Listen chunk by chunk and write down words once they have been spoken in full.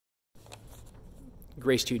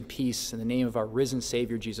Grace to you and peace in the name of our risen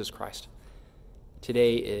Savior, Jesus Christ.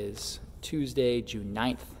 Today is Tuesday, June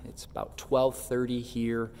 9th. It's about 12:30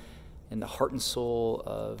 here in the heart and soul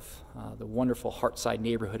of the wonderful Heartside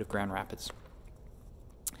neighborhood of Grand Rapids.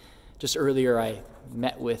 Just earlier, I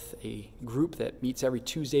met with a group that meets every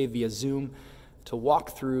Tuesday via Zoom to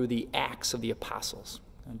walk through the Acts of the Apostles.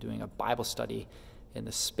 I'm doing a Bible study in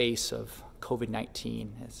the space of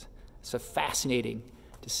COVID-19. It's so fascinating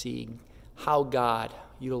to see how God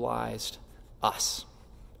utilized us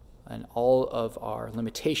and all of our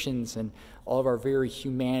limitations and all of our very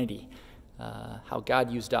humanity, how God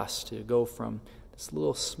used us to go from this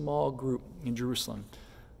little small group in Jerusalem,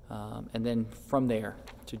 and then from there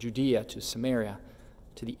to Judea, to Samaria,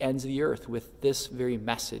 to the ends of the earth with this very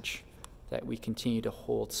message that we continue to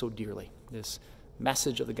hold so dearly, this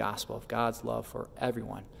message of the gospel, of God's love for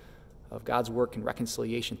everyone, of God's work in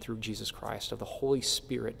reconciliation through Jesus Christ, of the Holy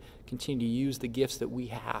Spirit, continue to use the gifts that we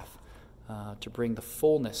have to bring the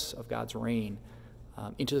fullness of God's reign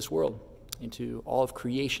into this world, into all of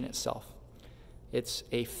creation itself. It's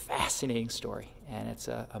a fascinating story, and it's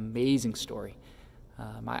an amazing story.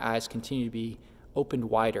 My eyes continue to be opened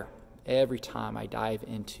wider every time I dive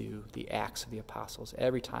into the Acts of the Apostles,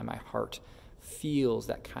 every time my heart feels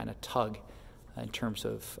that kind of tug in terms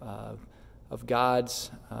of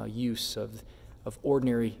God's use of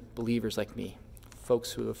ordinary believers like me,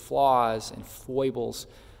 folks who have flaws and foibles,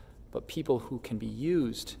 but people who can be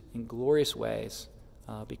used in glorious ways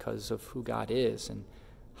because of who God is and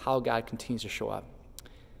how God continues to show up.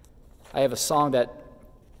 I have a song that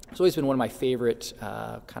has always been one of my favorite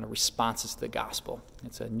kind of responses to the gospel.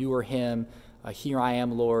 It's a newer hymn, Here I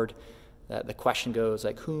Am, Lord. The question goes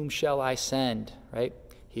like, whom shall I send, right?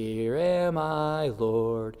 Here am I,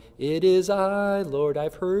 Lord, it is I, Lord,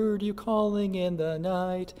 I've heard you calling in the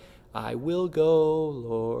night. I will go,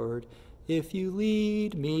 Lord, if you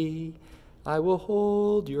lead me. I will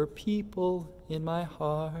hold your people in my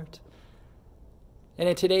heart. And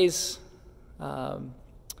in today's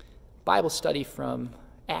Bible study from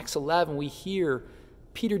Acts 11, we hear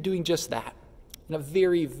Peter doing just that in a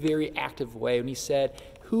very, very active way when he said,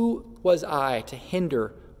 who was I to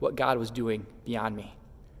hinder what God was doing beyond me?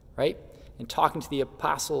 Right? And talking to the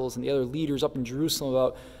apostles and the other leaders up in Jerusalem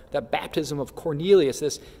about that baptism of Cornelius,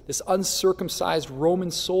 this uncircumcised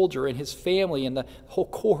Roman soldier and his family and the whole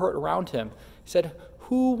cohort around him. He said,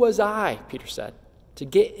 who was I, Peter said, to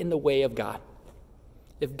get in the way of God?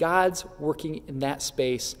 If God's working in that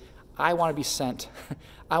space, I want to be sent.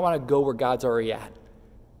 I want to go where God's already at.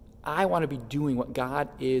 I want to be doing what God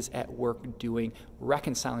is at work doing,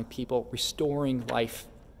 reconciling people, restoring life,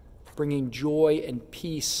 bringing joy and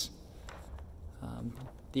peace,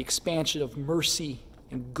 the expansion of mercy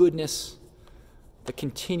and goodness, the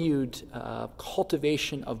continued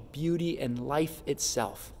cultivation of beauty and life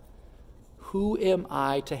itself. Who am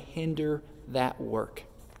I to hinder that work?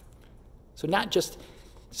 So not just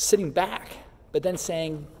sitting back, but then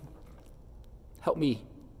saying, help me,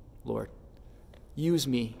 Lord. Use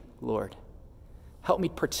me, Lord. Help me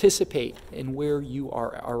participate in where you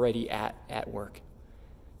are already at work,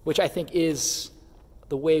 which I think is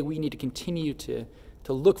the way we need to continue to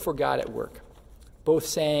look for God at work, both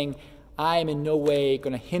saying, I am in no way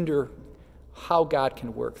going to hinder how God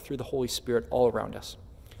can work through the Holy Spirit all around us.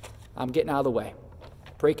 I'm getting out of the way,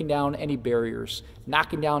 breaking down any barriers,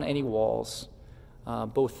 knocking down any walls,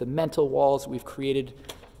 both the mental walls that we've created,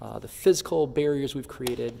 the physical barriers we've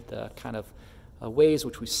created, the kind of ways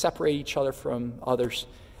which we separate each other from others,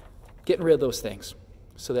 getting rid of those things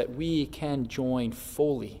so that we can join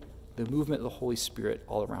fully the movement of the Holy Spirit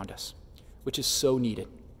all around us, which is so needed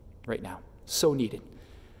right now, so needed.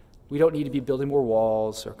 We don't need to be building more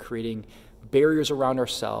walls or creating barriers around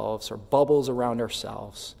ourselves or bubbles around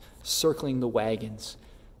ourselves, circling the wagons.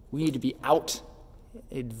 We need to be out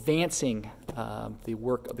advancing the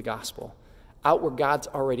work of the gospel, out where God's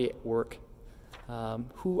already at work.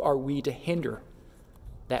 Who are we to hinder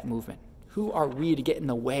that movement? Who are we to get in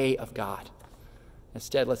the way of God?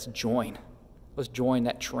 Instead, let's join. Let's join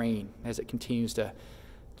that train as it continues to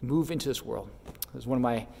move into this world. As one of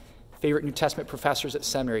my favorite New Testament professors at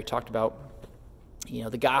seminary talked about,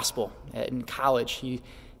 the gospel in college. He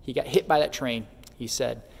got hit by that train. He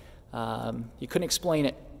said he couldn't explain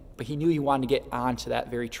it, but he knew he wanted to get onto that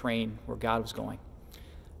very train where God was going.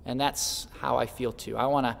 And that's how I feel too. I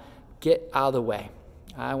want to get out of the way.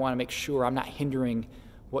 I want to make sure I'm not hindering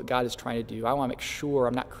what God is trying to do. I want to make sure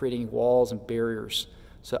I'm not creating walls and barriers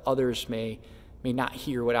so that others may not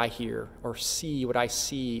hear what I hear or see what I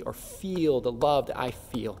see or feel the love that I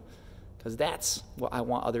feel, because that's what I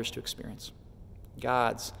want others to experience.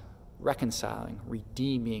 God's reconciling,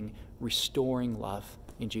 redeeming, restoring love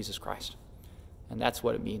in Jesus Christ. And that's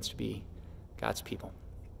what it means to be God's people.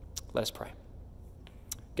 Let us pray.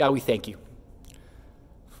 God, we thank you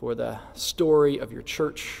for the story of your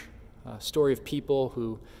church, a story of people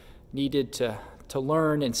who needed to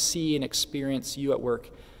learn and see and experience you at work,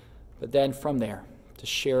 but then from there to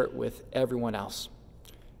share it with everyone else.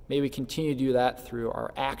 May we continue to do that through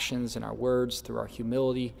our actions and our words, through our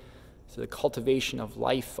humility, through the cultivation of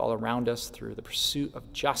life all around us, through the pursuit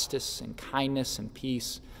of justice and kindness and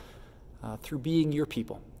peace, through being your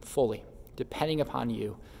people fully, depending upon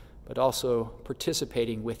you, but also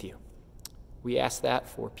participating with you. We ask that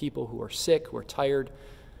for people who are sick, who are tired,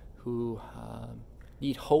 who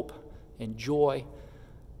need hope and joy,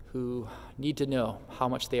 who need to know how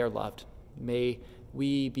much they are loved. May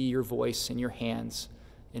we be your voice in your hands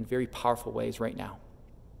in very powerful ways right now.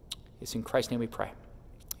 It's in Christ's name we pray.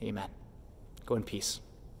 Amen. Go in peace.